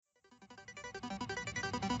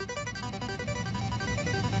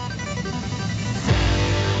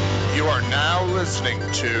now listening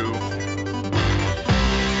to the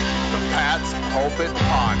Pat's Pulpit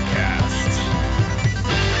Podcast.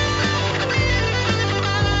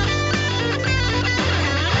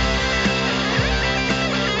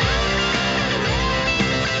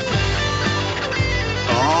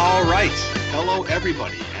 All right. Hello,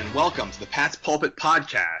 everybody, and welcome to the Pat's Pulpit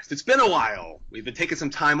Podcast. It's been a while. We've been taking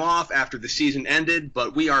some time off after the season ended,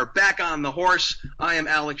 but we are back on the horse. I am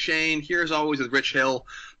Alex Shane, here as always with Rich Hill.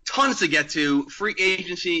 Tons to get to. Free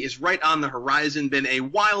agency is right on the horizon. Been a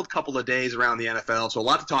wild couple of days around the NFL, so a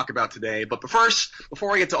lot to talk about today. But first,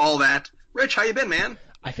 before I get to all that, Rich, how you been, man?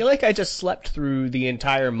 I feel like I just slept through the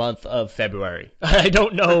entire month of February. I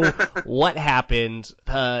don't know what happened.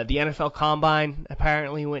 The NFL Combine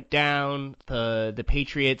apparently went down. The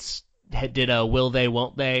Patriots did a will they,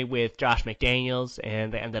 won't they with Josh McDaniels,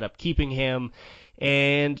 and they ended up keeping him.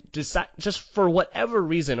 And just for whatever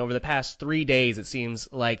reason, over the past 3 days, it seems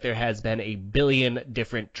like there has been a billion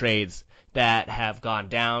different trades that have gone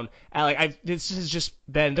down. Alec, this has just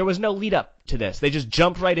been, there was no lead up to this. They just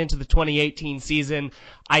jumped right into the 2018 season.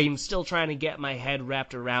 I am still trying to get my head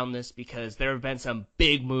wrapped around this because there have been some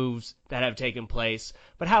big moves that have taken place.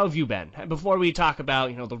 But how have you been? Before we talk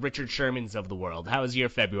about, the Richard Shermans of the world, how has your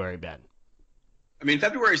February been? I mean,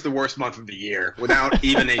 February is the worst month of the year, without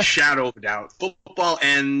even a shadow of a doubt. Football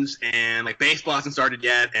ends, and baseball hasn't started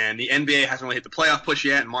yet, and the NBA hasn't really hit the playoff push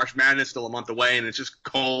yet, and March Madness is still a month away, and it's just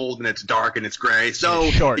cold, and it's dark, and it's gray. So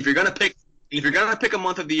if you're gonna pick a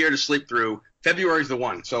month of the year to sleep through, February's the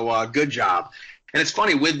one. So good job. And it's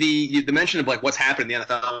funny with the mention of what's happened in the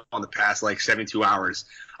NFL in the past 72 hours.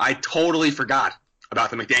 I totally forgot about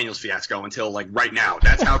the McDaniels fiasco until right now.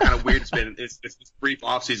 That's how kind of weird it's been. It's this brief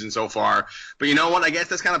offseason so far. But you know what? I guess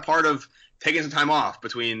that's kind of part of taking some time off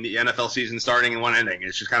between the NFL season starting and one ending.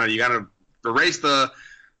 It's just kind of, you got to erase the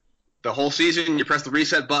whole season. You press the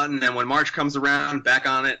reset button, and when March comes around, back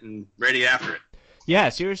on it and ready after it. Yeah,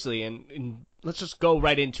 seriously, and let's just go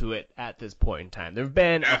right into it at this point in time. There have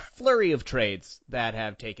been a flurry of trades that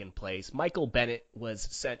have taken place. Michael Bennett was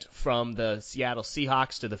sent from the Seattle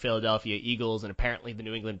Seahawks to the Philadelphia Eagles, and apparently the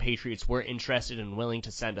New England Patriots were interested and willing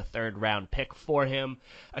to send a third-round pick for him.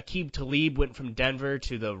 Aqib Talib went from Denver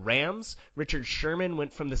to the Rams. Richard Sherman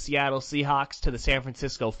went from the Seattle Seahawks to the San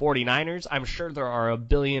Francisco 49ers. I'm sure there are a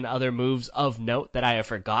billion other moves of note that I have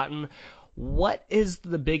forgotten. What is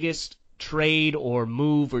the biggest trade or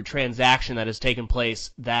move or transaction that has taken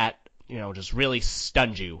place that just really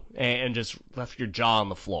stunned you and just left your jaw on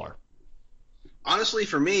the floor? Honestly,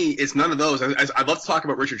 for me, it's none of those. I'd love to talk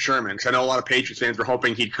about Richard Sherman because I know a lot of Patriots fans were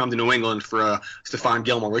hoping he'd come to New England for a Stephon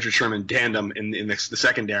Gilmore, Richard Sherman tandem in the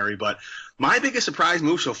secondary. But my biggest surprise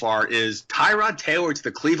move so far is Tyrod Taylor to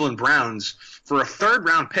the Cleveland Browns for a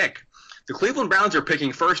third-round pick. The Cleveland Browns are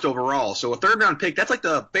picking first overall, so a third-round pick, that's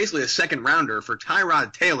basically a second-rounder for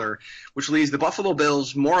Tyrod Taylor, which leaves the Buffalo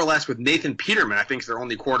Bills more or less with Nathan Peterman, I think is their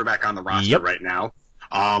only quarterback on the roster right now,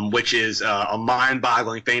 which is a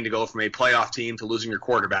mind-boggling thing to go from a playoff team to losing your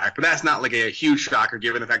quarterback. But that's not a huge shocker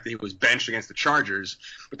given the fact that he was benched against the Chargers.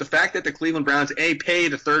 But the fact that the Cleveland Browns,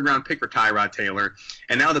 paid a third-round pick for Tyrod Taylor,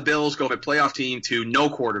 and now the Bills go from a playoff team to no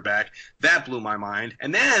quarterback, that blew my mind.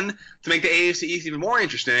 And then, to make the AFC East even more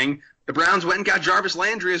interesting, the Browns went and got Jarvis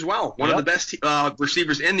Landry as well, one of the best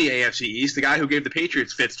receivers in the AFC East, the guy who gave the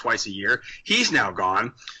Patriots fits twice a year. He's now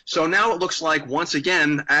gone. So now it looks like, once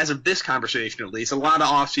again, as of this conversation at least, a lot of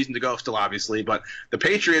offseason to go still, obviously, but the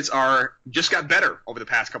Patriots just got better over the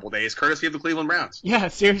past couple of days, courtesy of the Cleveland Browns. Yeah,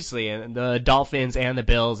 seriously, and the Dolphins and the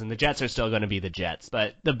Bills, and the Jets are still going to be the Jets,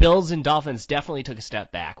 but the Bills and Dolphins definitely took a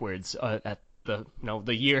step backwards at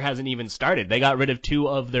the year hasn't even started. They got rid of two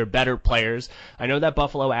of their better players. I know that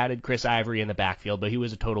Buffalo added Chris Ivory in the backfield, but he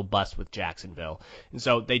was a total bust with Jacksonville. And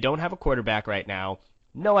so they don't have a quarterback right now.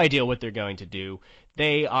 No idea what they're going to do.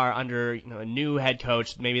 They are under a new head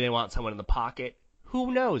coach. Maybe they want someone in the pocket.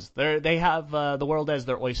 Who knows? They have the world as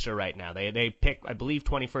their oyster right now. They pick, I believe,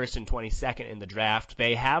 21st and 22nd in the draft.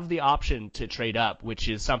 They have the option to trade up, which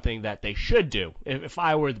is something that they should do. If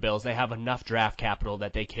I were the Bills, they have enough draft capital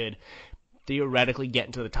that they could theoretically get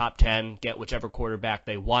into the top 10, get whichever quarterback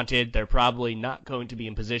they wanted. They're probably not going to be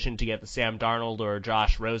in position to get the Sam Darnold or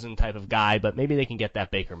Josh Rosen type of guy, but maybe they can get that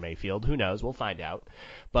Baker Mayfield. Who knows? We'll find out.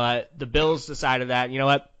 But the Bills decided that,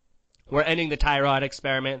 we're ending the Tyrod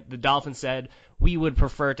experiment. The Dolphins said we would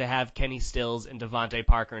prefer to have Kenny Stills and Devontae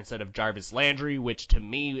Parker instead of Jarvis Landry, which to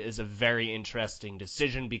me is a very interesting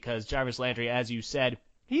decision because Jarvis Landry, as you said,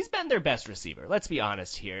 He's been their best receiver. Let's be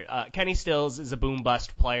honest here. Kenny Stills is a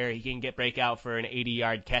boom-bust player. He can get breakout for an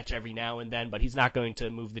 80-yard catch every now and then, but he's not going to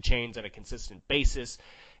move the chains on a consistent basis.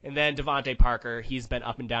 And then Devontae Parker, he's been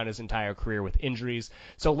up and down his entire career with injuries.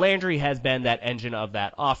 So Landry has been that engine of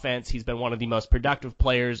that offense. He's been one of the most productive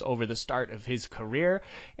players over the start of his career.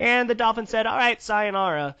 And the Dolphins said, all right,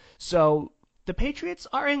 sayonara. So the Patriots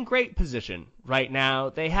are in great position right now.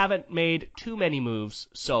 They haven't made too many moves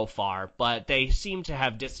so far, but they seem to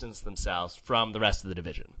have distanced themselves from the rest of the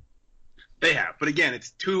division. They have, but again,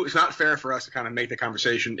 it's not fair for us to kind of make the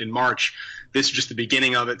conversation in March. This is just the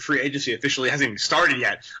beginning of it. Free agency officially hasn't even started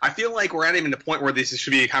yet. I feel like we're not even at the point where this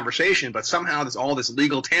should be a conversation, but somehow there's all this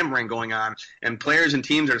legal tampering going on, and players and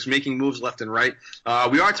teams are just making moves left and right.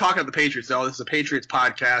 We are talking about the Patriots, though. This is a Patriots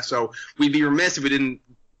podcast, so we'd be remiss if we didn't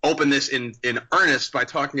open this in earnest by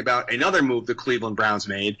talking about another move the Cleveland Browns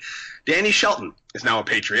made. Danny Shelton is now a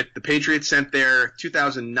Patriot. The Patriots sent their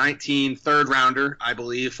 2019 third rounder, I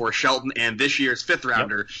believe, for Shelton, and this year's fifth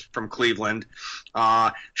rounder from Cleveland.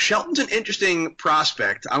 Shelton's an interesting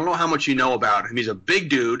prospect. I don't know how much you know about him. He's a big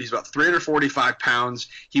dude. He's about 345 pounds.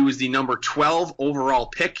 He was the number 12 overall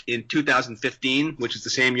pick in 2015, which is the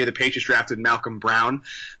same year the Patriots drafted Malcolm Brown.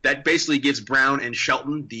 That basically gives Brown and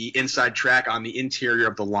Shelton the inside track on the interior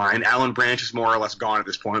of the line. Alan Branch is more or less gone at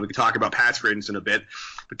this point. We can talk about Pat Scrivens in a bit.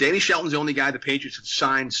 But Danny Shelton's the only guy the Patriots have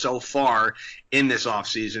signed so far in this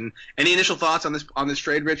offseason. Any initial thoughts on this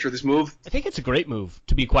trade, Rich, or this move? I think it's a great move,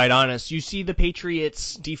 to be quite honest. You see, the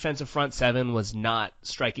Patriots' defensive front seven was not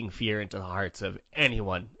striking fear into the hearts of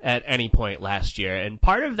anyone at any point last year. And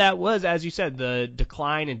part of that was, as you said, the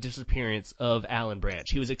decline and disappearance of Alan Branch.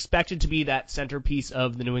 He was expected to be that centerpiece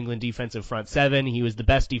of the New England defensive front seven. He was the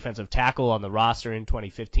best defensive tackle on the roster in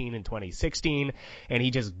 2015 and 2016, and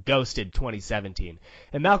he just ghosted 2017.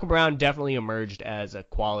 And Malcolm Brown definitely emerged as a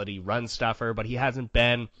quality run stuffer, but he hasn't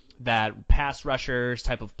been that pass rusher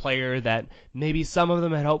type of player that maybe some of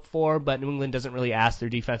them had hoped for, but New England doesn't really ask their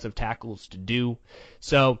defensive tackles to do.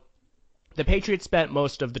 So the Patriots spent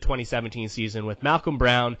most of the 2017 season with Malcolm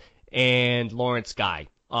Brown and Lawrence Guy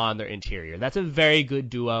on their interior. That's a very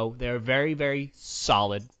good duo. They're very, very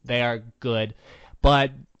solid. They are good,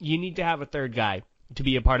 but you need to have a third guy to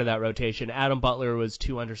be a part of that rotation. Adam Butler was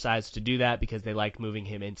too undersized to do that because they liked moving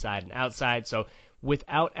him inside and outside. So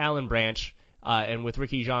without Alan Branch and with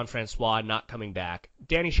Ricky Jean-Francois not coming back,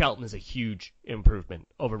 Danny Shelton is a huge improvement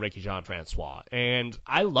over Ricky Jean-Francois. And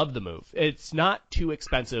I love the move. It's not too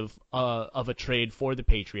expensive of a trade for the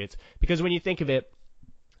Patriots because when you think of it,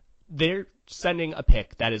 they're sending a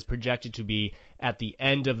pick that is projected to be at the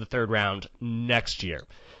end of the third round next year.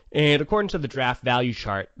 And according to the draft value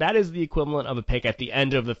chart, that is the equivalent of a pick at the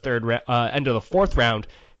end of the fourth round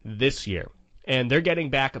this year. And they're getting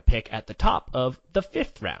back a pick at the top of the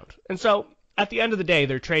fifth round. And so at the end of the day,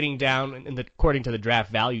 they're trading down, according to the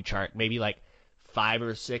draft value chart, maybe like 5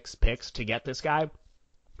 or 6 picks to get this guy.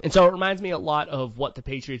 And so it reminds me a lot of what the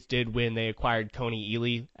Patriots did when they acquired Coney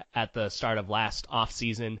Ealy at the start of last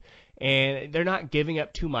offseason. And they're not giving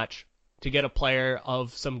up too much to get a player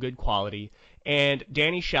of some good quality. And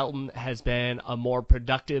Danny Shelton has been a more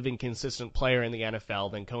productive and consistent player in the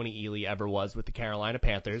NFL than Coney Ealy ever was with the Carolina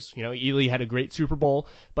Panthers. You know, Ealy had a great Super Bowl,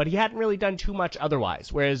 but he hadn't really done too much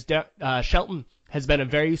otherwise, whereas Shelton has been a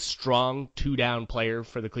very strong two-down player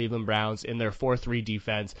for the Cleveland Browns in their 4-3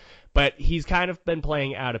 defense, but he's kind of been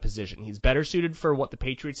playing out of position. He's better suited for what the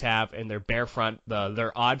Patriots have in their bare front,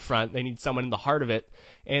 their odd front. They need someone in the heart of it,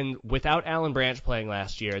 and without Alan Branch playing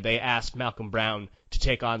last year, they asked Malcolm Brown to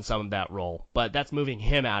take on some of that role, but that's moving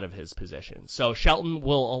him out of his position. So Shelton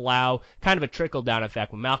will allow kind of a trickle-down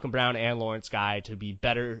effect with Malcolm Brown and Lawrence Guy to be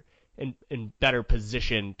better in better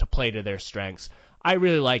position to play to their strengths. I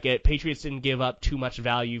really like it. Patriots didn't give up too much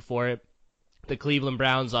value for it. The Cleveland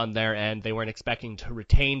Browns on their end, they weren't expecting to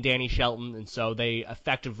retain Danny Shelton, and so they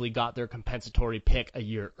effectively got their compensatory pick a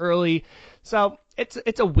year early. So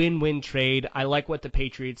it's a win-win trade. I like what the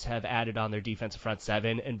Patriots have added on their defensive front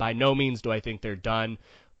seven, and by no means do I think they're done.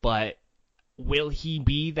 But will he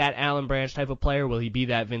be that Alan Branch type of player? Will he be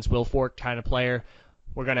that Vince Wilfork kind of player?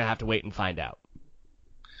 We're going to have to wait and find out.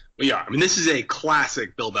 Yeah, I mean, this is a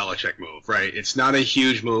classic Bill Belichick move, right? It's not a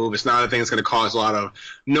huge move. It's not a thing that's going to cause a lot of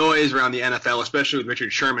noise around the NFL, especially with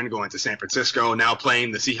Richard Sherman going to San Francisco, now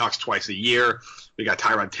playing the Seahawks twice a year. We got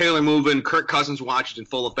Tyrod Taylor moving. Kirk Cousins watched in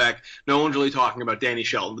full effect. No one's really talking about Danny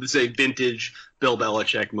Shelton. This is a vintage Bill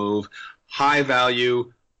Belichick move. High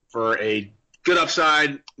value for a good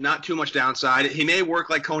upside, not too much downside. He may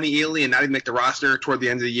work like Coney Ealy and not even make the roster toward the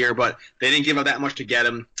end of the year, but they didn't give up that much to get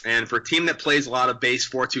him. And for a team that plays a lot of base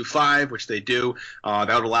 4-2-5, which they do,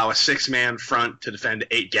 that would allow a 6-man front to defend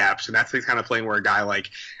 8 gaps. And that's the kind of playing where a guy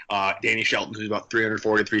like Danny Shelton, who's about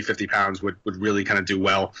 340, 350 pounds, would really kind of do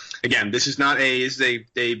well. Again, this is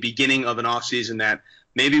a beginning of an offseason that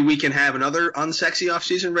maybe we can have another unsexy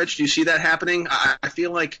offseason, Rich. Do you see that happening? I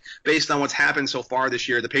feel like based on what's happened so far this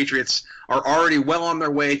year, the Patriots are already well on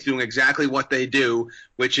their way to doing exactly what they do,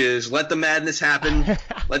 which is let the madness happen,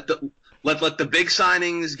 let the big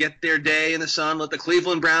signings get their day in the sun, let the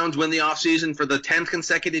Cleveland Browns win the offseason for the 10th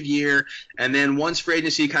consecutive year, and then once free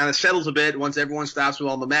agency kind of settles a bit, once everyone stops with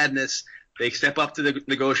all the madness, they step up to the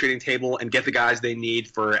negotiating table and get the guys they need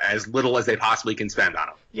for as little as they possibly can spend on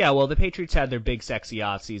them. Yeah, well, the Patriots had their big sexy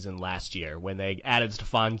offseason last year when they added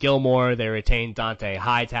Stephon Gilmore, they retained Dante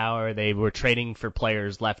Hightower, they were trading for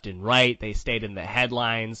players left and right, they stayed in the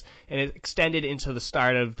headlines, and it extended into the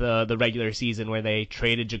start of the regular season where they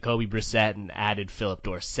traded Jacoby Brissett and added Philip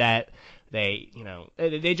Dorsett. They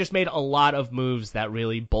just made a lot of moves that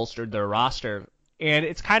really bolstered their roster. And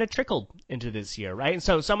it's kind of trickled into this year, right? And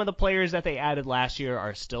so some of the players that they added last year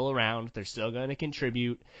are still around. They're still going to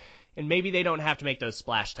contribute. And maybe they don't have to make those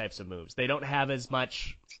splash types of moves. They don't have as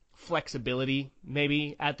much flexibility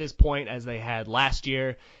maybe at this point as they had last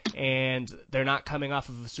year. And they're not coming off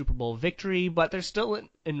of a Super Bowl victory, but they're still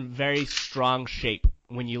in very strong shape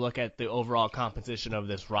when you look at the overall composition of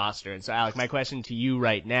this roster. And so, Alec, my question to you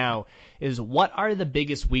right now is, what are the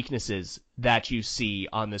biggest weaknesses that you see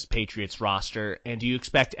on this Patriots roster, and do you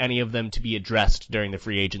expect any of them to be addressed during the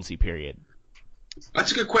free agency period?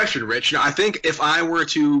 That's a good question, Rich. Now, I think if I were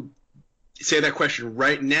to say that question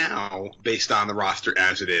right now based on the roster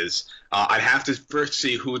as it is, I'd have to first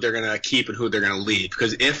see who they're going to keep and who they're going to leave.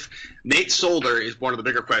 Because if Nate Solder is one of the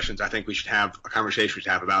bigger questions I think we should have a conversation we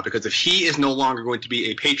should have about, because if he is no longer going to be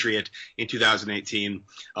a Patriot in 2018,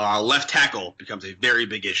 left tackle becomes a very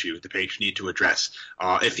big issue the Patriots need to address.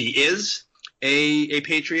 If he is a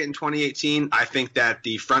Patriot in 2018, I think that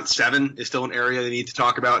the front 7 is still an area they need to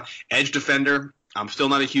talk about. Edge defender, I'm still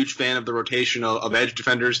not a huge fan of the rotation of edge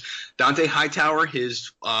defenders. Dante Hightower,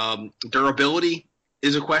 his durability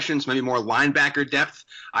is a question. It's maybe more linebacker depth.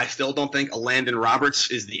 I still don't think a Landon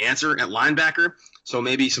Roberts is the answer at linebacker. So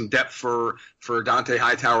maybe some depth for Dante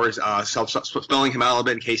Hightower's spelling him out a little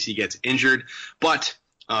bit in case he gets injured. But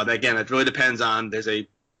again, it really depends on, there's a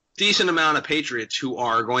decent amount of Patriots who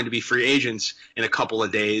are going to be free agents in a couple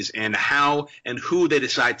of days, and how and who they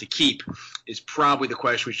decide to keep is probably the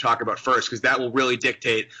question we should talk about first, because that will really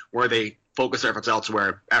dictate where they focus their efforts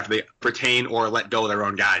elsewhere after they retain or let go of their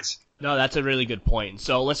own guys. No, that's a really good point.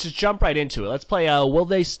 So let's just jump right into it. Let's play will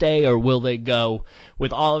they stay or will they go?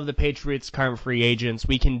 With all of the Patriots' current free agents,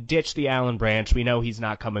 we can ditch the Alan Branch. We know he's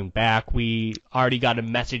not coming back. We already got a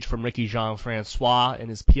message from Ricky Jean-Francois in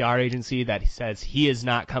his PR agency that he says he is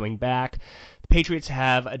not coming back. The Patriots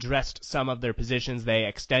have addressed some of their positions. They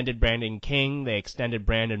extended Brandon King. They extended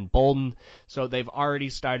Brandon Bolden. So they've already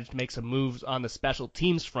started to make some moves on the special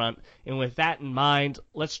teams front. And with that in mind,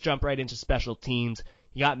 let's jump right into special teams.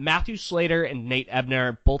 You got Matthew Slater and Nate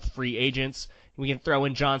Ebner, both free agents. We can throw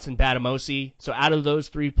in Johnson Batamosi. So out of those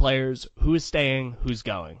 3 players, who is staying, who's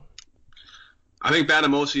going? I think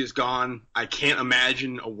Batamosi is gone. I can't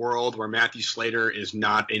imagine a world where Matthew Slater is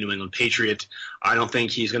not a New England Patriot. I don't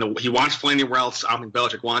think he wants to play anywhere else. I don't think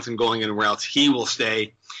Belichick wants him going anywhere else. He will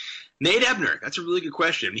stay. Nate Ebner, that's a really good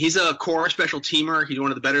question. He's a core special teamer. He's one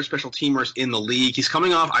of the better special teamers in the league. He's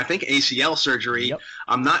coming off, I think, ACL surgery. Yep.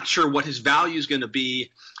 I'm not sure what his value is going to be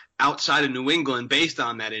outside of New England based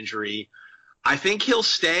on that injury. I think he'll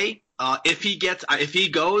stay. If he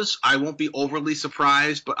goes, I won't be overly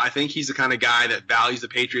surprised, but I think he's the kind of guy that values the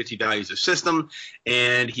Patriots. He values the system,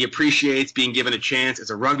 and he appreciates being given a chance as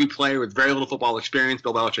a rugby player with very little football experience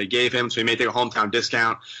Bill Belichick gave him, so he may take a hometown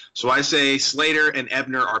discount. So I say Slater and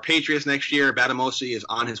Ebner are Patriots next year. Batamosi is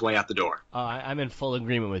on his way out the door. I'm in full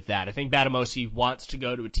agreement with that. I think Batamosi wants to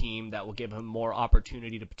go to a team that will give him more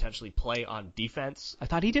opportunity to potentially play on defense. I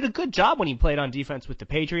thought he did a good job when he played on defense with the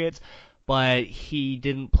Patriots, but he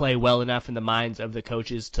didn't play well enough in the minds of the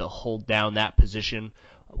coaches to hold down that position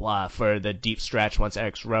for the deep stretch once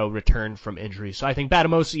X Rowe returned from injury. So I think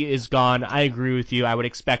Batamosi is gone. I agree with you. I would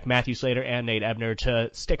expect Matthew Slater and Nate Ebner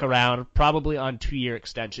to stick around, probably on 2-year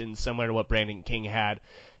extensions, similar to what Brandon King had.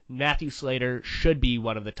 Matthew Slater should be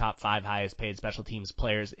one of the top 5 highest paid special teams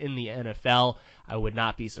players in the NFL. I would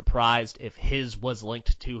not be surprised if his was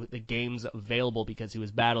linked to the games available because he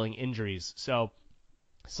was battling injuries. So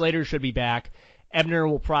Slater should be back. Ebner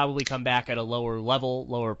will probably come back at a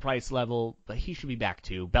lower price level, but he should be back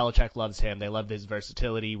too. Belichick loves him. They love his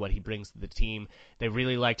versatility, what he brings to the team. They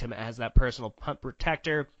really liked him as that personal punt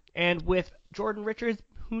protector. And with Jordan Richards,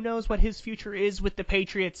 who knows what his future is with the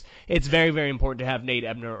Patriots. It's very, very important to have Nate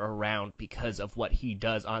Ebner around because of what he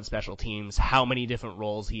does on special teams, how many different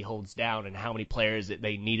roles he holds down, and how many players that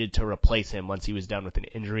they needed to replace him once he was done with an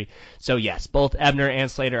injury. So yes, both Ebner and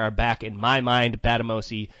Slater are back in my mind.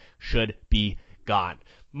 Bademosi should be gone.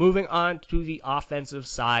 Moving on to the offensive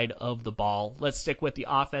side of the ball. Let's stick with the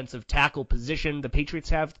offensive tackle position. The Patriots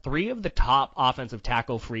have 3 of the top offensive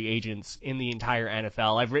tackle free agents in the entire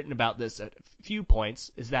NFL. I've written about this at a few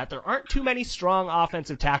points, is that there aren't too many strong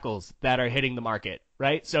offensive tackles that are hitting the market,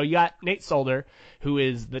 right? So you got Nate Solder, who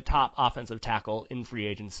is the top offensive tackle in free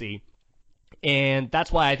agency. And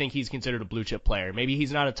that's why I think he's considered a blue chip player. Maybe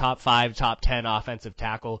he's not a top 5, top 10 offensive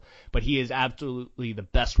tackle, but he is absolutely the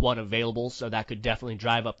best one available, so that could definitely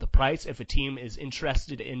drive up the price if a team is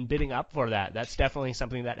interested in bidding up for that. That's definitely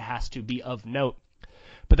something that has to be of note.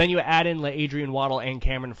 But then you add in Adrian Waddle and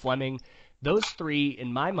Cameron Fleming. Those 3,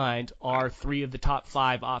 in my mind, are 3 of the top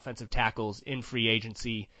 5 offensive tackles in free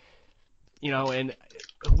agency. And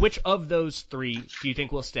which of those 3 do you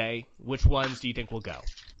think will stay? Which ones do you think will go?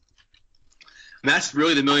 And that's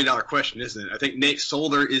really the million-dollar question, isn't it? I think Nate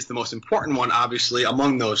Solder is the most important one, obviously,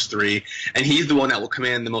 among those 3, and he's the one that will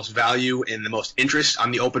command the most value and the most interest on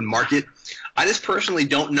the open market. I just personally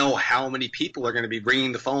don't know how many people are going to be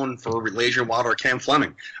ringing the phone for Adrian Waddle or Cam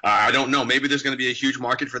Fleming. I don't know. Maybe there's going to be a huge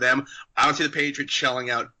market for them. I don't see the Patriots shelling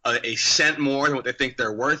out a cent more than what they think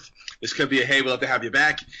they're worth. This could be hey, we'd love to have you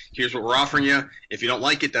back. Here's what we're offering you. If you don't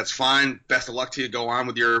like it, that's fine. Best of luck to you. Go on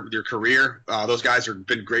with your career. Those guys have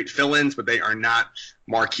been great fill-ins, but they are not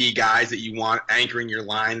marquee guys that you want anchoring your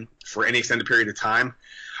line for any extended period of time.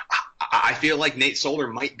 I feel like Nate Solder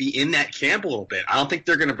might be in that camp a little bit. I don't think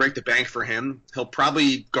they're going to break the bank for him. He'll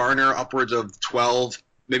probably garner upwards of 12,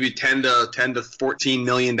 maybe 10 to $14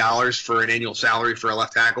 million for an annual salary for a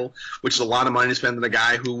left tackle, which is a lot of money to spend on a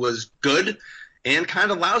guy who was good and kind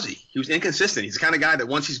of lousy. He was inconsistent. He's the kind of guy that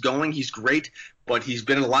once he's going, he's great, but he's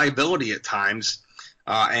been a liability at times.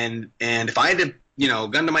 And if I had to,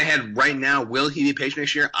 gun to my head right now, will he be a Patriot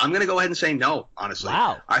next year? I'm going to go ahead and say no, honestly.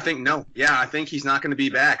 Wow. I think no. Yeah, I think he's not going to be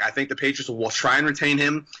back. I think the Patriots will try and retain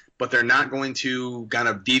him, but they're not going to kind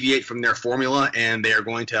of deviate from their formula, and they are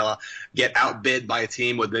going to get outbid by a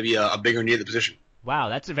team with maybe a bigger need at the position. Wow,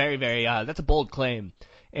 that's a very, very that's a bold claim.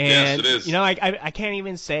 And, yes, it is. I can't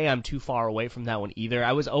even say I'm too far away from that one either.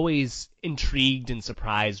 I was always intrigued and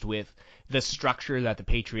surprised with the structure that the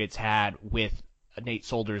Patriots had with Nate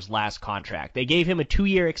Solder's last contract. They gave him a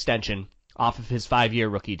 2-year extension off of his 5-year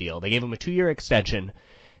rookie deal. They gave him a 2-year extension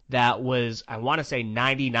that was, I want to say,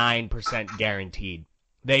 99% guaranteed.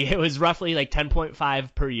 It was roughly like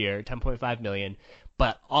 10.5 per year, 10.5 million,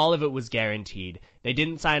 but all of it was guaranteed. They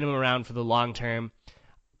didn't sign him around for the long term.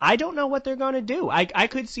 I don't know what they're going to do. I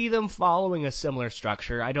could see them following a similar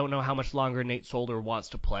structure. I don't know how much longer Nate Solder wants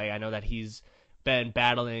to play. I know that he's been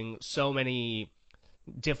battling so many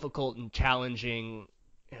difficult and challenging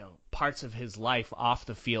parts of his life off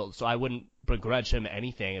the field, so I wouldn't begrudge him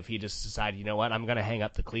anything if he just decided, you know what, I'm going to hang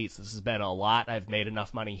up the cleats. This has been a lot. I've made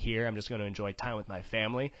enough money here. I'm just going to enjoy time with my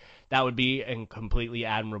family. That would be a completely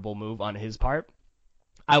admirable move on his part.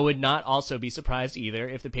 I would not also be surprised either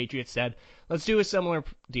if the Patriots said, let's do a similar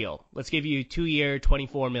deal. Let's give you 2-year,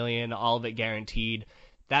 $24 million, all of it guaranteed.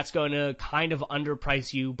 That's going to kind of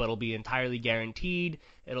underprice you, but it'll be entirely guaranteed.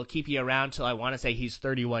 It'll keep you around till I want to say he's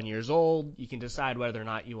 31 years old. You can decide whether or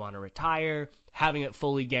not you want to retire. Having it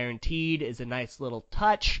fully guaranteed is a nice little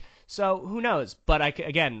touch. So who knows? But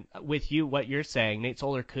again, with you, what you're saying, Nate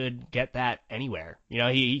Solder could get that anywhere.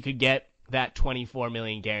 He could get that $24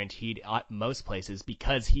 million guaranteed at most places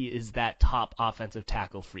because he is that top offensive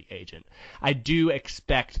tackle free agent. I do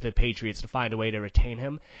expect the Patriots to find a way to retain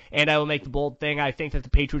him, and I will make the bold thing. I think that the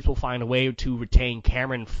Patriots will find a way to retain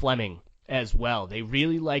Cameron Fleming as well. They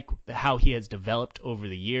really like how he has developed over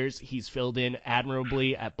the years. He's filled in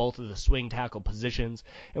admirably at both of the swing tackle positions.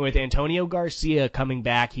 And with Antonio Garcia coming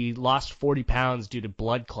back, he lost 40 pounds due to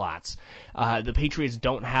blood clots. The Patriots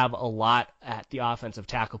don't have a lot at the offensive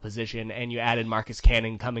tackle position, and you added Marcus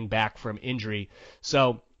Cannon coming back from injury.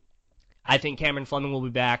 So I think Cameron Fleming will be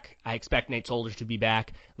back. I expect Nate Solder to be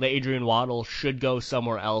back. Adrian Waddle should go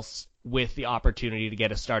somewhere else with the opportunity to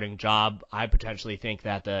get a starting job. I potentially think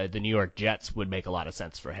that the New York Jets would make a lot of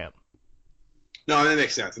sense for him. No, that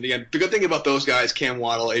makes sense. And again, the good thing about those guys, Cameron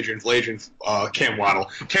Fleming,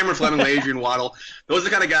 Adrian Waddle, those are the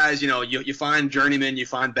kind of guys, you find journeymen, you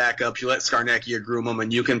find backups, you let Skarnecchia groom them,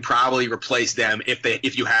 and you can probably replace them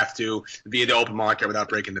if you have to via the open market without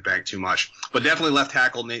breaking the bank too much. But definitely left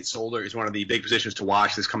tackle Nate Solder is one of the big positions to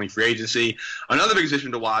watch this coming free agency. Another big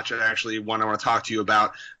position to watch, actually, one I want to talk to you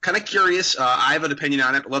about. Kind of curious. I have an opinion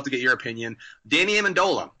on it. I'd love to get your opinion. Danny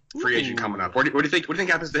Amendola, free agent coming up. What do you think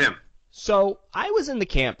happens to him? So I was in the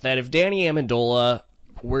camp that if Danny Amendola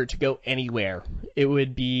were to go anywhere, it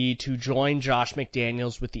would be to join Josh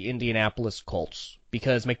McDaniels with the Indianapolis Colts,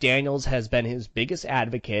 because McDaniels has been his biggest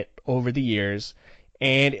advocate over the years,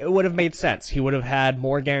 and it would have made sense. He would have had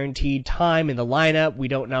more guaranteed time in the lineup. We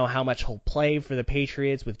don't know how much he'll play for the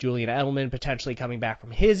Patriots with Julian Edelman potentially coming back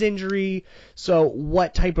from his injury. So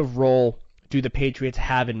what type of role do the Patriots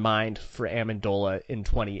have in mind for Amendola in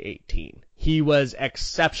 2018? He was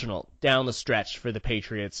exceptional down the stretch for the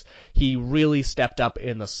Patriots. He really stepped up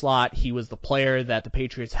in the slot. He was the player that the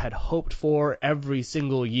Patriots had hoped for every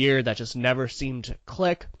single year that just never seemed to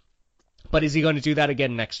click. But is he going to do that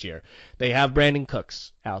again next year? They have Brandon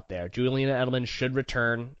Cooks out there. Julian Edelman should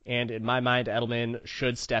return, and in my mind, Edelman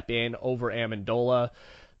should step in over Amendola.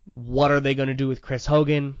 What are they going to do with Chris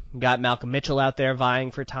Hogan? Got Malcolm Mitchell out there vying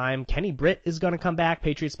for time. Kenny Britt is going to come back.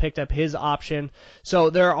 Patriots picked up his option. So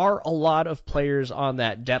there are a lot of players on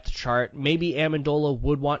that depth chart. Maybe Amendola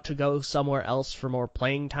would want to go somewhere else for more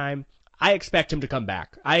playing time. I expect him to come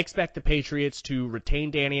back. I expect the Patriots to retain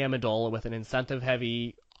Danny Amendola with an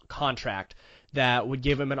incentive-heavy contract that would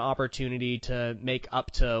give him an opportunity to make up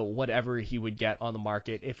to whatever he would get on the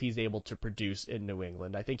market if he's able to produce in New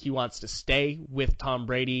England. I think he wants to stay with Tom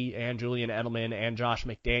Brady and Julian Edelman and Josh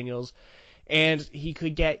McDaniels, and he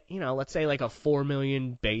could get, let's say like a $4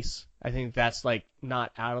 million base. I think that's like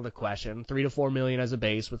not out of the question. $3 to $4 million as a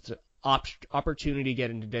base with the opportunity to get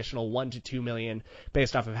an additional $1 to $2 million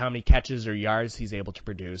based off of how many catches or yards he's able to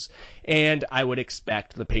produce. And I would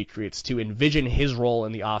expect the Patriots to envision his role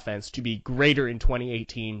in the offense to be greater in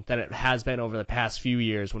 2018 than it has been over the past few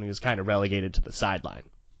years when he was kind of relegated to the sideline.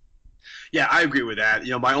 Yeah, I agree with that.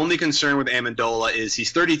 My only concern with Amendola is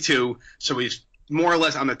he's 32, so he's more or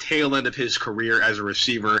less on the tail end of his career as a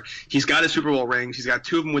receiver. He's got his Super Bowl rings. He's got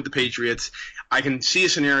 2 of them with the Patriots. I can see a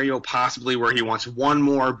scenario possibly where he wants one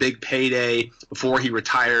more big payday before he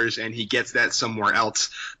retires and he gets that somewhere else.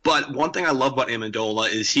 But one thing I love about Amendola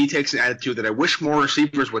is he takes an attitude that I wish more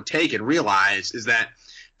receivers would take and realize is that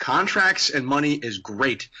contracts and money is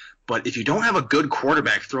great, but if you don't have a good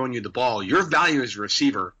quarterback throwing you the ball, your value as a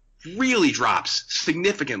receiver really drops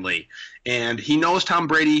significantly. And he knows Tom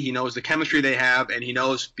Brady, he knows the chemistry they have, and he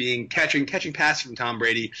knows catching passes from Tom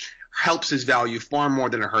Brady helps his value far more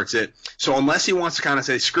than it hurts it. So unless he wants to kind of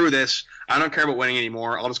say, screw this, I don't care about winning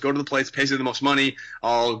anymore, I'll just go to the place, pays you the most money,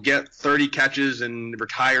 I'll get 30 catches and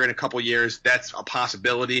retire in a couple years, that's a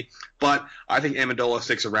possibility. But I think Amendola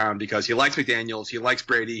sticks around because he likes McDaniels, he likes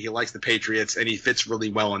Brady, he likes the Patriots, and he fits really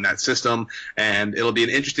well in that system. And it'll be an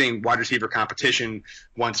interesting wide receiver competition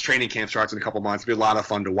once training camp starts in a couple months. It'll be a lot of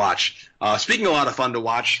fun to watch. Speaking of a lot of fun to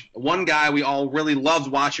watch, one guy we all really loved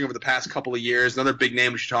watching over the past couple of years, another big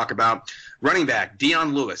name we should talk about, running back,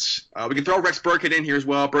 Dion Lewis. We can throw Rex Burkhead in here as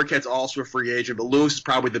well. Burkhead's also a free agent, but Lewis is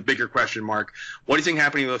probably the bigger question mark. What do you think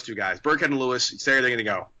happening to those two guys? Burkhead and Lewis, say are they going to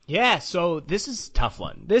go? Yeah, so this is a tough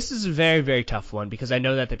one. This is a very, very tough one because I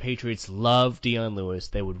know that the Patriots love Dion Lewis.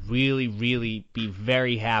 They would really, really be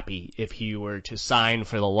very happy if he were to sign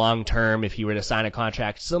for the long term, if he were to sign a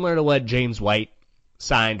contract similar to what James White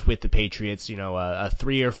signed with the Patriots, a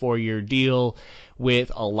 3 or 4 year deal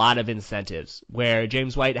with a lot of incentives, where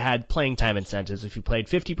James White had playing time incentives. If you played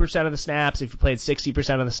 50% of the snaps, if you played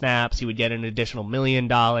 60% of the snaps, he would get an additional $1 million.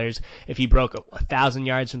 If he broke 1,000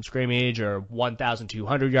 yards from scrimmage or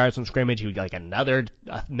 1,200 yards from scrimmage, he would get like another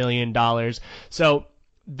 $1 million. So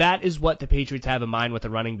that is what the Patriots have in mind with the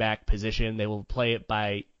running back position. They will play it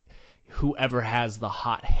by whoever has the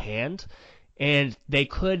hot hand. And they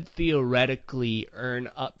could theoretically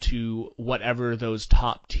earn up to whatever those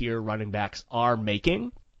top-tier running backs are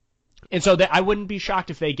making. And so I wouldn't be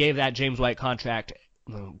shocked if they gave that James White contract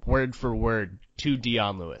word for word to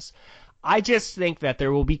Dion Lewis. I just think that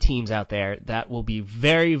there will be teams out there that will be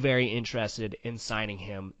very, very interested in signing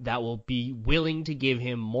him, that will be willing to give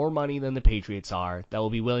him more money than the Patriots are, that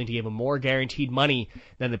will be willing to give him more guaranteed money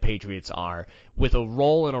than the Patriots are, with a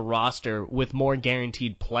role in a roster with more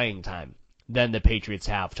guaranteed playing time than the Patriots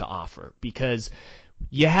have to offer. Because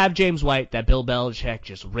You have James White that Bill Belichick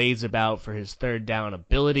just raves about for his third down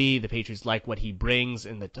ability. The Patriots like what he brings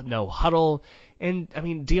in the no huddle. And, I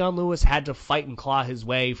mean, Dion Lewis had to fight and claw his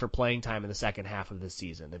way for playing time in the second half of the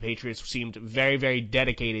season. The Patriots seemed very, very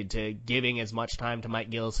dedicated to giving as much time to Mike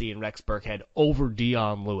Gillislee and Rex Burkhead over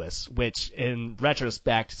Dion Lewis, which, in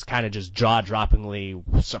retrospect, is kind of just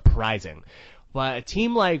jaw-droppingly surprising. But a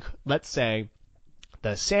team like, let's say,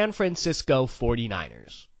 the San Francisco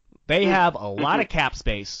 49ers, they have a lot of cap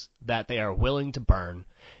space that they are willing to burn.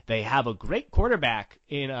 They have a great quarterback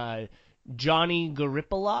in Johnny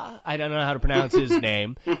Garoppolo. I don't know how to pronounce his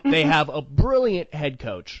name. They have a brilliant head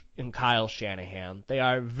coach in Kyle Shanahan. They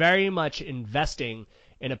are very much investing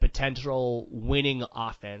in a potential winning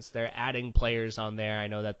offense. They're adding players on there. I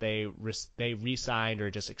know that they re-signed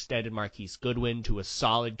or just extended Marquise Goodwin to a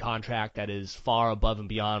solid contract that is far above and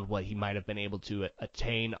beyond what he might have been able to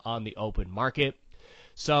attain on the open market.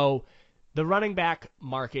 So the running back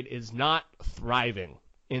market is not thriving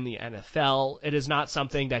in the NFL. It is not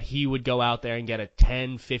something that he would go out there and get a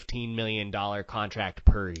 $10, $15 million contract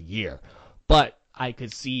per year. But I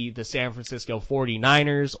could see the San Francisco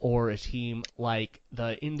 49ers or a team like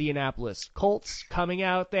the Indianapolis Colts coming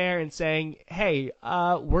out there and saying, hey,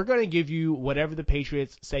 we're going to give you whatever the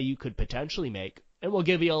Patriots say you could potentially make, and we'll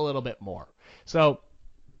give you a little bit more. So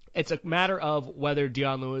it's a matter of whether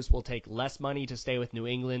Dion Lewis will take less money to stay with New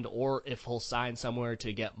England or if he'll sign somewhere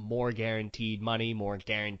to get more guaranteed money, more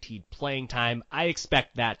guaranteed playing time. I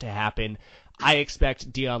expect that to happen. I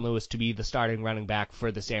expect Dion Lewis to be the starting running back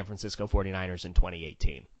for the San Francisco 49ers in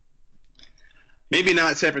 2018. Maybe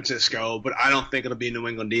not San Francisco, but I don't think it'll be New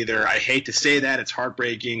England either. I hate to say that. It's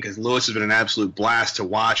heartbreaking because Lewis has been an absolute blast to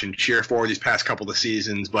watch and cheer for these past couple of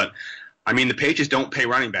seasons. But, I mean, the Patriots don't pay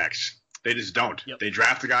running backs. They just don't. Yep. They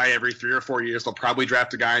draft a guy every 3 or 4 years. They'll probably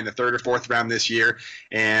draft a guy in the 3rd or 4th round this year,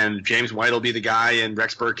 and James White will be the guy, and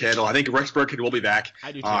Rex Burkhead. I think Rex Burkhead will be back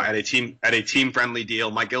at a team friendly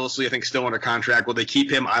deal. Mike Gillislee, I think, still under contract. Will they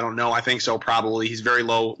keep him? I don't know. I think so, probably. He's very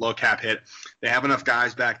low cap hit. They have enough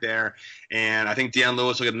guys back there, and I think Dion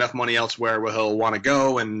Lewis will get enough money elsewhere where he'll want to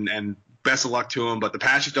go, and best of luck to him, but the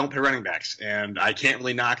Patriots don't pay running backs, and I can't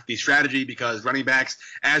really knock the strategy because running backs,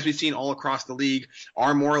 as we've seen all across the league,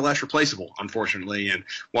 are more or less replaceable, unfortunately. And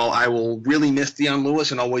while I will really miss Dion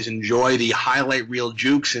Lewis and always enjoy the highlight reel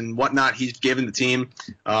jukes and whatnot he's given the team,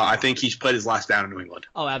 I think he's played his last down in New England.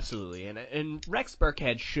 Oh, absolutely. And Rex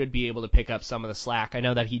Burkhead should be able to pick up some of the slack. I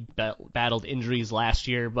know that he battled injuries last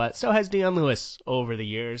year, but so has Dion Lewis over the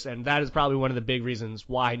years, and that is probably one of the big reasons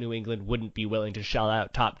why New England wouldn't be willing to shell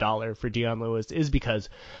out top dollar for Dion Lewis is because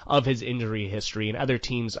of his injury history, and other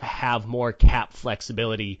teams have more cap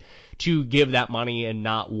flexibility to give that money and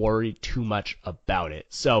not worry too much about it.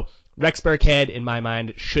 So Rex Burkhead, in my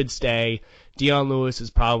mind, should stay. Dion Lewis is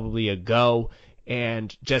probably a go,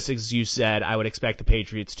 and just as you said, I would expect the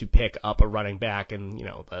Patriots to pick up a running back in,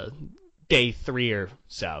 the day 3 or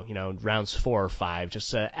so, rounds 4 or 5,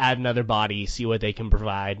 just to add another body, see what they can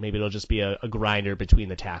provide. Maybe it'll just be a grinder between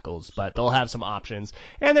the tackles, but they'll have some options.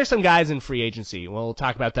 And there's some guys in free agency. We'll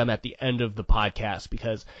talk about them at the end of the podcast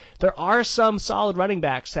because there are some solid running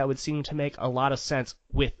backs that would seem to make a lot of sense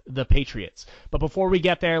with the Patriots. But before we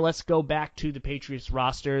get there, let's go back to the Patriots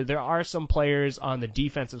roster. There are some players on the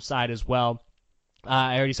defensive side as well.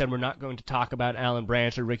 I already said we're not going to talk about Alan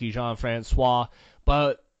Branch or Ricky Jean-Francois,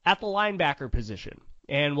 but at the linebacker position,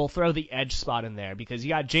 and we'll throw the edge spot in there because you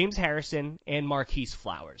got James Harrison and Marquise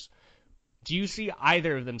Flowers. Do you see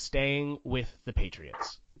either of them staying with the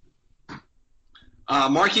Patriots?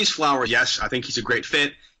 Marquise Flowers, yes. I think he's a great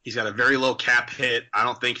fit. He's got a very low cap hit. I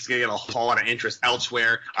don't think he's going to get a whole lot of interest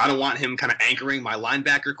elsewhere. I don't want him kind of anchoring my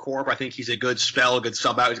linebacker corps. I think he's a good spell, a good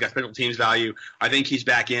sub out. He's got special teams value. I think he's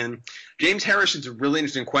back in. James Harrison's a really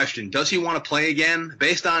interesting question. Does he want to play again?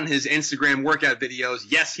 Based on his Instagram workout videos,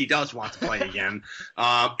 yes, he does want to play again.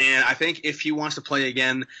 And I think if he wants to play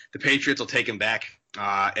again, the Patriots will take him back.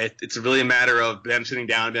 It's really a matter of them sitting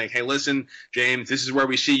down and being like, hey, listen, James, this is where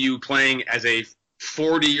we see you playing as a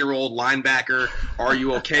 40-year-old linebacker. Are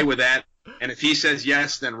you okay with that? And if he says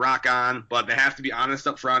yes, then rock on. But they have to be honest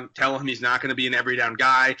up front. Tell him he's not going to be an every down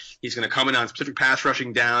guy. He's going to come in on specific pass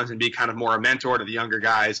rushing downs and be kind of more a mentor to the younger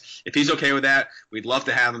guys. If he's okay with that, we'd love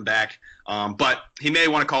to have him back. But he may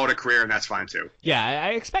want to call it a career, and that's fine too. Yeah,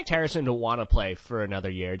 I expect Harrison to want to play for another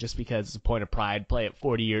year just because it's a point of pride. Play at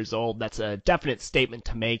 40 years old. That's a definite statement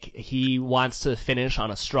to make. He wants to finish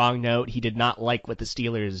on a strong note. He did not like what the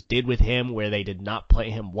Steelers did with him, where they did not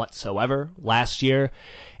play him whatsoever last year.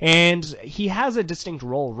 And he has a distinct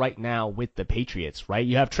role right now with the Patriots, right?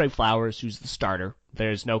 You have Trey Flowers, who's the starter,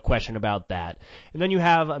 There's no question about that. And then you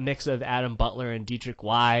have a mix of Adam Butler and Dietrich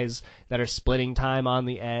Wise that are splitting time on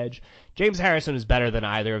the edge. James Harrison is better than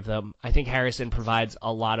either of them. I think Harrison provides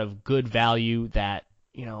a lot of good value that,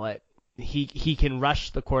 he can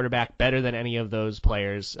rush the quarterback better than any of those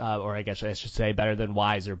players, or I guess I should say better than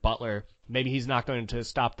Wise or Butler. Maybe he's not going to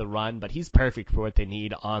stop the run, but he's perfect for what they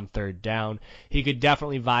need on third down. He could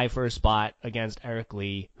definitely vie for a spot against Eric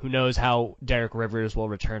Lee. Who knows how Derek Rivers will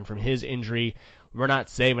return from his injury. We're not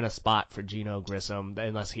saving a spot for Geno Grissom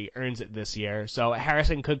unless he earns it this year. So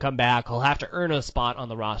Harrison could come back. He'll have to earn a spot on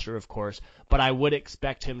the roster, of course, but I would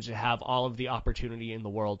expect him to have all of the opportunity in the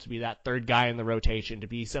world to be that third guy in the rotation, to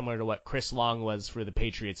be similar to what Chris Long was for the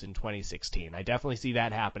Patriots in 2016. I definitely see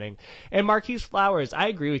that happening. And Marquise Flowers, I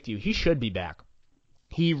agree with you. He should be back.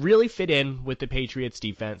 He really fit in with the Patriots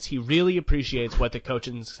defense. He really appreciates what the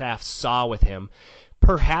coaching staff saw with him.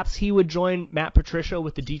 Perhaps he would join Matt Patricia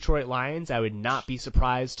with the Detroit Lions. I would not be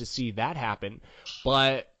surprised to see that happen.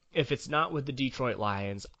 But if it's not with the Detroit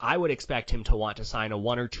Lions, I would expect him to want to sign a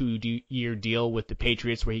 1 or 2 year deal with the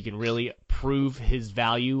Patriots where he can really prove his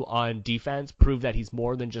value on defense, prove that he's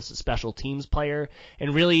more than just a special teams player,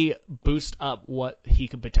 and really boost up what he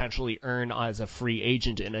could potentially earn as a free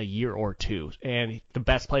agent in a year or two. And the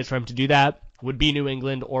best place for him to do that would be New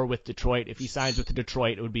England or with Detroit. If he signs with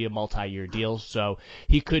Detroit, it would be a multi-year deal. So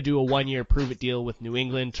he could do a 1-year prove-it deal with New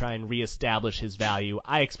England, try and reestablish his value.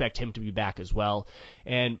 I expect him to be back as well.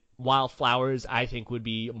 And while Flowers, I think, would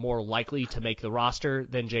be more likely to make the roster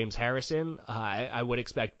than James Harrison, I would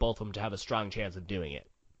expect both of them to have a strong chance of doing it.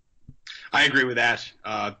 I agree with that.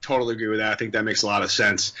 Totally agree with that. I think that makes a lot of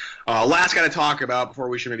sense. Last guy to talk about before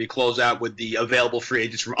we should maybe close out with the available free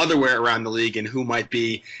agents from otherwhere around the league and who might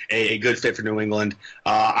be a good fit for New England.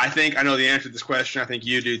 I think I know the answer to this question. I think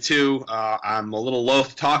you do too. I'm a little loath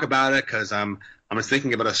to talk about it because I'm just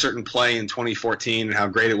thinking about a certain play in 2014 and how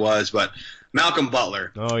great it was, but Malcolm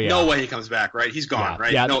Butler. Oh, yeah. No way he comes back, right? He's gone,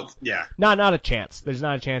 right? Yeah. No, yeah. Not a chance. There's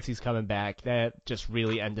not a chance he's coming back. That just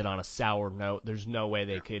really ended on a sour note. There's no way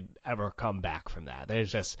they could ever come back from that.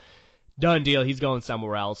 There's just done deal. He's going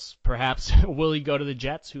somewhere else. Perhaps will he go to the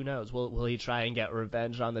Jets? Who knows? Will he try and get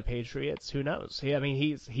revenge on the Patriots? Who knows?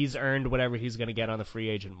 He's earned whatever he's going to get on the free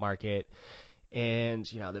agent market. And,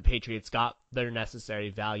 the Patriots got their necessary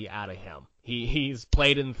value out of him. He's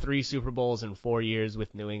played in 3 Super Bowls in 4 years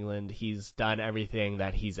with New England. He's done everything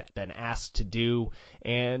that he's been asked to do,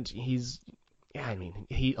 and he'll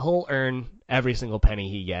earn every single penny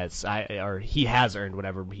he gets, or he has earned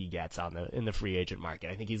whatever he gets in the free agent market.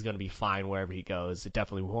 I think he's going to be fine wherever he goes. It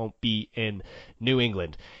definitely won't be in New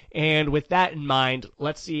England. And with that in mind,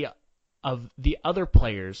 let's see of the other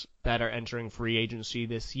players that are entering free agency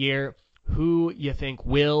this year, who you think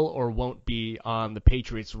will or won't be on the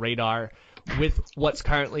Patriots' radar with what's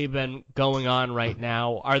currently been going on right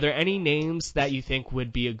now. Are there any names that you think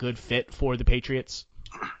would be a good fit for the Patriots?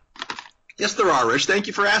 Yes, there are, Rich. Thank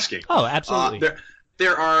you for asking. Oh, absolutely.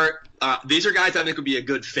 There are these are guys I think would be a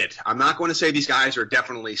good fit. I'm not going to say these guys are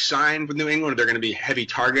definitely signed with New England. They're going to be heavy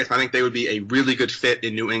targets. I think they would be a really good fit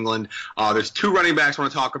in New England. There's 2 running backs I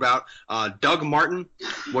want to talk about. Doug Martin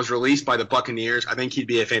was released by the Buccaneers. I think he'd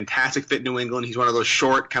be a fantastic fit in New England. He's one of those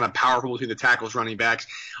short, kind of powerful between the tackles running backs.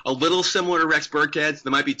 A little similar to Rex Burkhead.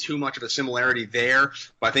 There might be too much of a similarity there,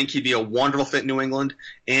 but I think he'd be a wonderful fit in New England.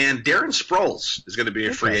 And Darren Sproles is going to be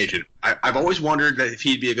a free agent. I've always wondered that if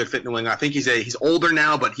he'd be a good fit in New England. I think he's older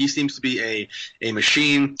now, but he seems to be a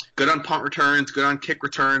machine. Good on punt returns, good on kick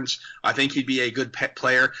returns. I think he'd be a good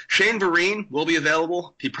player. Shane Vereen will be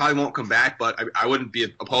available. He probably won't come back, but I wouldn't be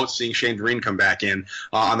opposed to seeing Shane Vereen come back in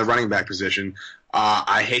on the running back position.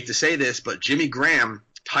 I hate to say this, but Jimmy Graham,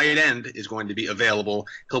 tight end, is going to be available.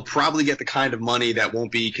 He'll probably get the kind of money that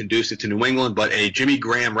won't be conducive to New England, but a Jimmy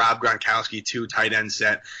Graham, Rob Gronkowski 2 tight end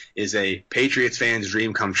set is a Patriots fan's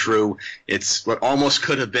dream come true. It's what almost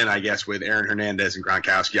could have been, I guess, with Aaron Hernandez and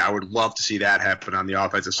Gronkowski. I would love to see that happen on the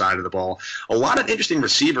offensive side of the ball. A lot of interesting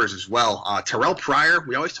receivers as well. Terrell Pryor,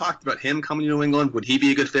 we always talked about him coming to New England. Would he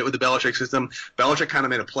be a good fit with the Belichick system? Belichick kind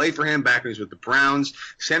of made a play for him back when he was with the Browns.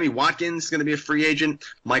 Sammy Watkins is going to be a free agent.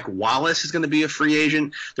 Mike Wallace is going to be a free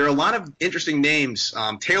agent. There are a lot of interesting names.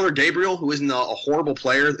 Taylor Gabriel, who isn't a horrible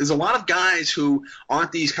player. There's a lot of guys who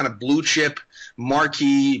aren't these kind of blue chip,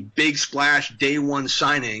 marquee, big splash, day one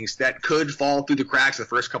signings that could fall through the cracks the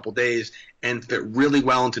first couple days and fit really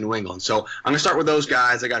well into New England. So I'm going to start with those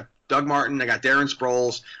guys. I got Doug Martin, I got Darren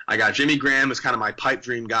Sproles, I got Jimmy Graham as kind of my pipe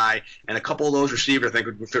dream guy, and a couple of those receivers I think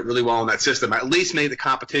would fit really well in that system. At least make the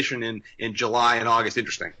competition in July and August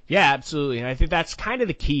interesting. Yeah, absolutely. And I think that's kind of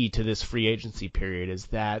the key to this free agency period is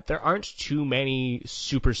that there aren't too many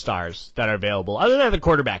superstars that are available other than the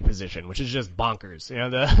quarterback position, which is just bonkers. You know,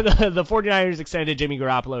 the 49ers extended Jimmy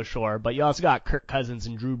Garoppolo, sure, but you also got Kirk Cousins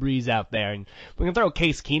and Drew Brees out there. And we can throw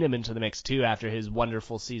Case Keenum into the mix too after his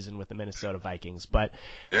wonderful season with the Minnesota Vikings. But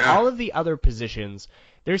all of the other positions,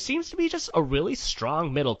 there seems to be just a really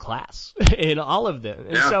strong middle class in all of them.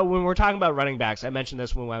 And so when we're talking about running backs, I mentioned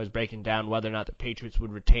this when I was breaking down whether or not the Patriots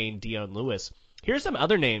would retain Dion Lewis. Here's some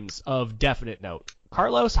other names of definite note.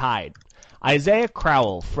 Carlos Hyde, Isaiah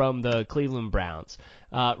Crowell from the Cleveland Browns,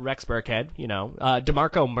 Rex Burkhead,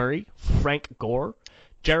 DeMarco Murray, Frank Gore,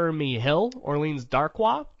 Jeremy Hill, Orleans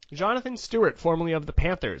Darkwa, Jonathan Stewart, formerly of the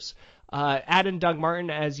Panthers, add in Doug Martin,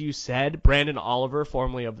 as you said, Brandon Oliver,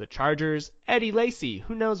 formerly of the Chargers, Eddie Lacy,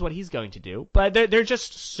 who knows what he's going to do. But there are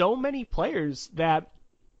just so many players that,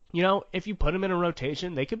 if you put them in a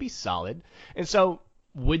rotation, they could be solid. And so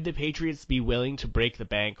would the Patriots be willing to break the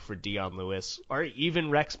bank for Dion Lewis or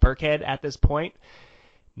even Rex Burkhead at this point?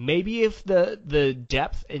 Maybe if the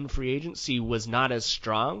depth in free agency was not as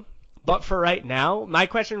strong. But for right now, my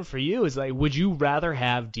question for you is would you rather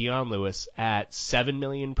have Dion Lewis at $7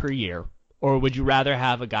 million per year, or would you rather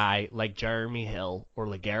have a guy like Jeremy Hill or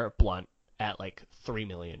LeGarrette Blount at $3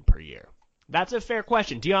 million per year? That's a fair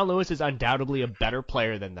question. Dion Lewis is undoubtedly a better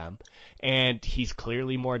player than them, and he's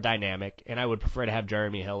clearly more dynamic, and I would prefer to have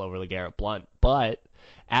Jeremy Hill over LeGarrette Blount. But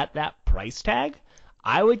at that price tag,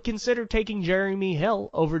 I would consider taking Jeremy Hill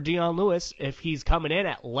over Dion Lewis if he's coming in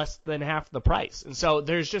at less than half the price. And so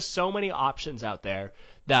there's just so many options out there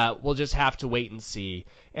that we'll just have to wait and see.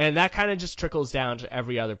 And that kind of just trickles down to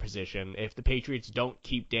every other position. If the Patriots don't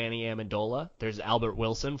keep Danny Amendola, there's Albert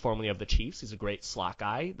Wilson, formerly of the Chiefs. He's a great slot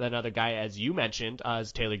guy. Another guy, as you mentioned,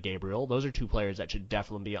 is Taylor Gabriel. Those are two players that should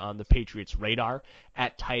definitely be on the Patriots' radar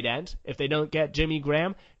at tight end. If they don't get Jimmy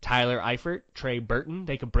Graham, Tyler Eifert, Trey Burton,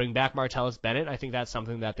 they could bring back Martellus Bennett. I think that's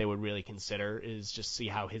something that they would really consider, is just see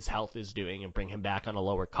how his health is doing and bring him back on a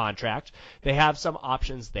lower contract. They have some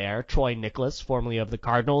options there. Troy Nicholas, formerly of the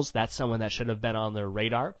Cardinals, that's someone that should have been on their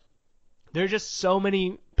radar. There are just so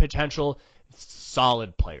many potential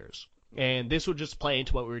solid players. And this would just play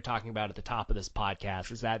into what we were talking about at the top of this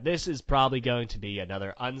podcast, is that this is probably going to be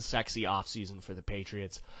another unsexy offseason for the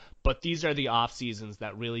Patriots. But these are the off seasons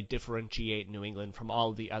that really differentiate New England from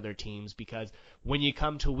all of the other teams, because when you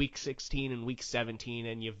come to week 16 and week 17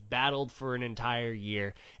 and you've battled for an entire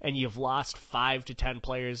year and you've lost 5 to 10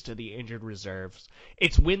 players to the injured reserves,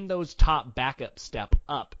 it's when those top backups step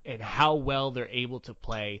up and how well they're able to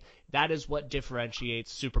play. That is what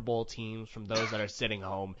differentiates Super Bowl teams from those that are sitting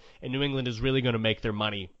home. And New England is really going to make their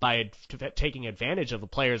money by taking advantage of the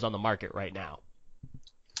players on the market right now.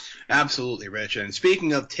 Absolutely, Rich. And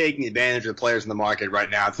speaking of taking advantage of the players in the market right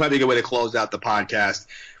now, this might be a good way to close out the podcast.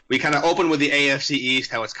 We kind of opened with the AFC East,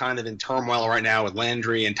 how it's kind of in turmoil right now with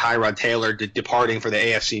Landry and Tyrod Taylor departing for the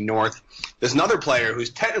AFC North. There's another player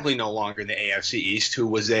who's technically no longer in the AFC East, who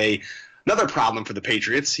was another problem for the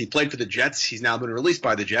Patriots. He played for the Jets. He's now been released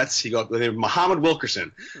by the Jets. He goes with Muhammad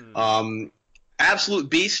Wilkerson. Absolute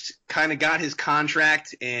beast, kind of got his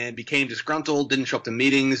contract and became disgruntled, didn't show up to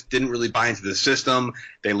meetings, didn't really buy into the system.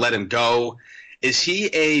 They let him go. Is he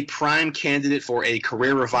a prime candidate for a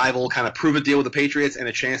career revival, kind of prove a deal with the Patriots and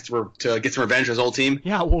a chance to get some revenge on his old team?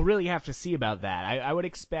 Yeah, we'll really have to see about that. I would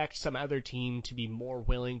expect some other team to be more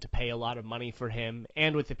willing to pay a lot of money for him.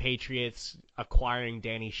 And with the Patriots acquiring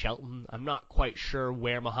Danny Shelton, I'm not quite sure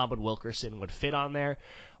where Muhammad Wilkerson would fit on there.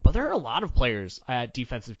 But there are a lot of players at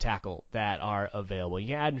defensive tackle that are available.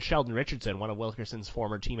 You add Sheldon Richardson, one of Wilkerson's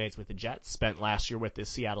former teammates with the Jets, spent last year with the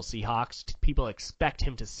Seattle Seahawks. People expect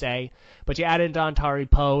him to stay. But you add in Dontari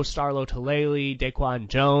Poe, Starlo Tulele, Daquan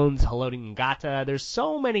Jones, Haloti Ngata. There's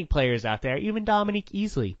so many players out there. Even Dominique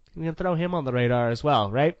Easley. We can throw him on the radar as well,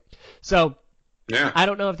 right? So yeah. I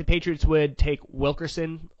don't know if the Patriots would take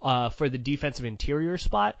Wilkerson for the defensive interior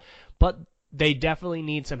spot, but they definitely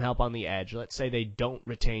need some help on the edge. Let's say they don't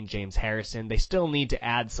retain James Harrison. They still need to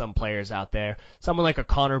add some players out there. Someone like a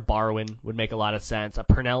Connor Barwin would make a lot of sense. A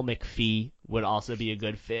Pernell McPhee would also be a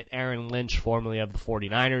good fit. Aaron Lynch, formerly of the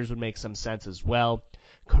 49ers, would make some sense as well.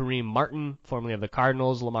 Kareem Martin, formerly of the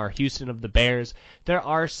Cardinals. Lamar Houston of the Bears. There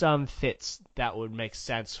are some fits that would make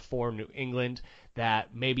sense for New England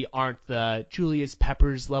that maybe aren't the Julius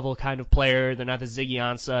Peppers level kind of player. They're not the Ziggy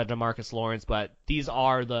Ansah, DeMarcus Lawrence, but these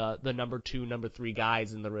are the number 2, number 3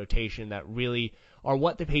 guys in the rotation that really are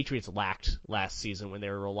what the Patriots lacked last season when they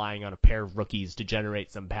were relying on a pair of rookies to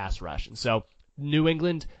generate some pass rush. And so New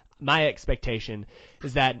England, my expectation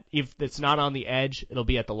is that if it's not on the edge, it'll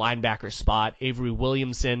be at the linebacker spot. Avery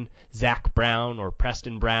Williamson, Zach Brown or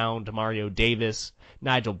Preston Brown, Demario Davis,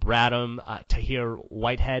 Nigel Bradham, Tahir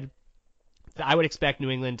Whitehead. I would expect New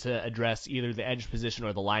England to address either the edge position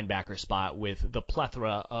or the linebacker spot with the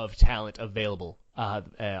plethora of talent available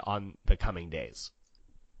on the coming days.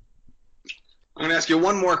 I'm going to ask you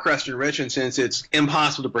one more question, Rich, and since it's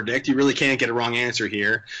impossible to predict, you really can't get a wrong answer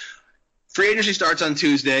here. Free agency starts on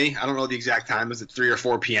Tuesday. I don't know the exact time. Is it 3 or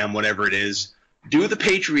 4 p.m., whatever it is? Do the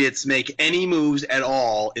Patriots make any moves at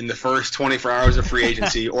all in the first 24 hours of free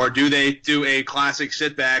agency, or do they do a classic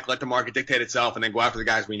sit back, let the market dictate itself, and then go after the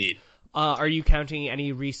guys we need? Are you counting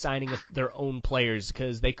any re-signing of their own players?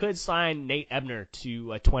 Because they could sign Nate Ebner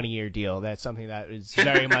to a 20-year deal. That's something that is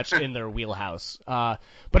very much in their wheelhouse. But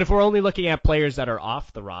if we're only looking at players that are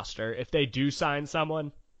off the roster, if they do sign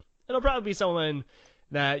someone, it'll probably be someone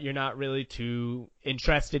that you're not really too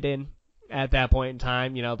interested in at that point in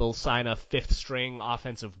time. You know, they'll sign a fifth-string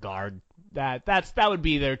offensive guard. That would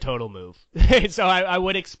be their total move. So I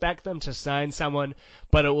would expect them to sign someone,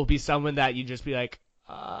 but it will be someone that you just be like,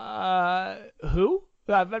 who?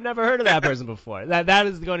 I've never heard of that person before. That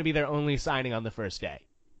is going to be their only signing on the first day.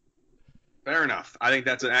 Fair enough. I think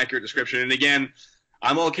that's an accurate description. And again,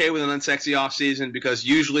 I'm okay with an unsexy offseason because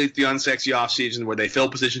usually it's the unsexy offseason where they fill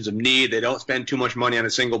positions of need. They don't spend too much money on a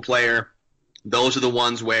single player. Those are the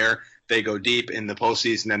ones where they go deep in the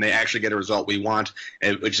postseason and they actually get a result we want,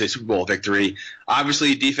 which is a Super Bowl victory.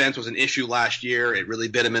 Obviously, defense was an issue last year. It really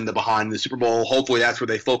bit them in the behind in the Super Bowl. Hopefully that's where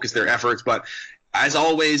they focus their efforts. But as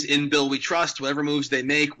always, in Bill we trust. Whatever moves they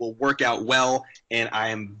make will work out well, and I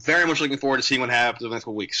am very much looking forward to seeing what happens over the next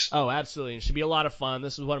couple weeks. Oh, absolutely. It should be a lot of fun.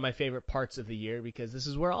 This is one of my favorite parts of the year because this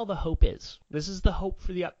is where all the hope is. This is the hope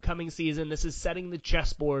for the upcoming season. This is setting the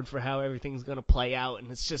chessboard for how everything's going to play out,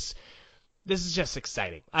 and this is just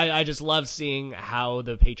exciting. I just love seeing how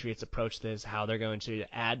the Patriots approach this, how they're going to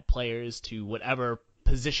add players to whatever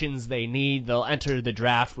positions they need. They'll enter the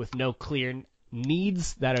draft with no clear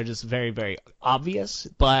needs that are just very, very obvious,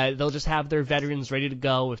 but they'll just have their veterans ready to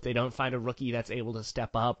go if they don't find a rookie that's able to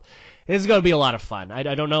step up. It's going to be a lot of fun. I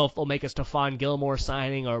don't know if they'll make a Stephon Gilmore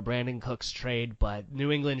signing or Brandon Cooks trade, but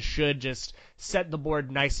New England should just set the board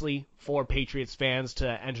nicely for Patriots fans to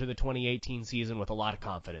enter the 2018 season with a lot of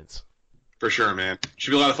confidence. For sure, man.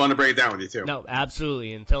 Should be a lot of fun to break it down with you, too. No,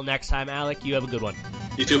 absolutely. Until next time, Alec, you have a good one.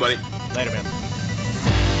 You too, buddy. Later, man.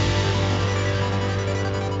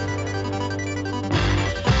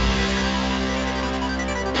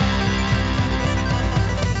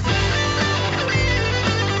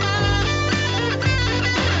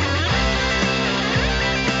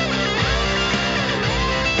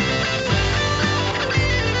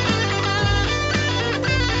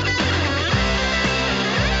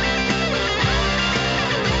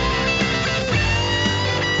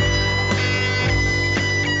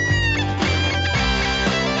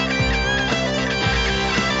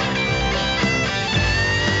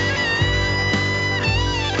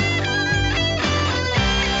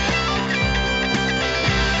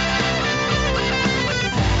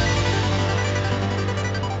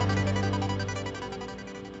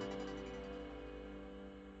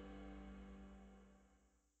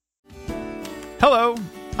 Hello,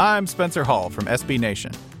 I'm Spencer Hall from SB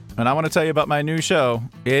Nation, and I want to tell you about my new show,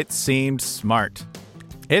 It Seemed Smart.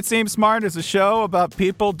 It Seemed Smart is a show about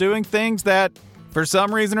people doing things that, for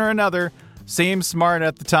some reason or another, seem smart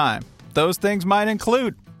at the time. Those things might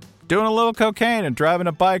include doing a little cocaine and driving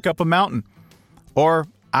a bike up a mountain. Or,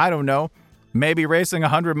 I don't know, maybe racing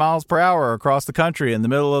 100 miles per hour across the country in the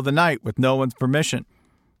middle of the night with no one's permission.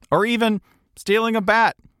 Or even stealing a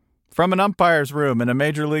bat from an umpire's room in a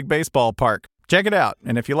Major League Baseball park. Check it out,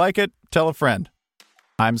 and if you like it, tell a friend.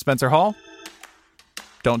 I'm Spencer Hall.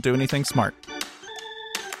 Don't do anything smart.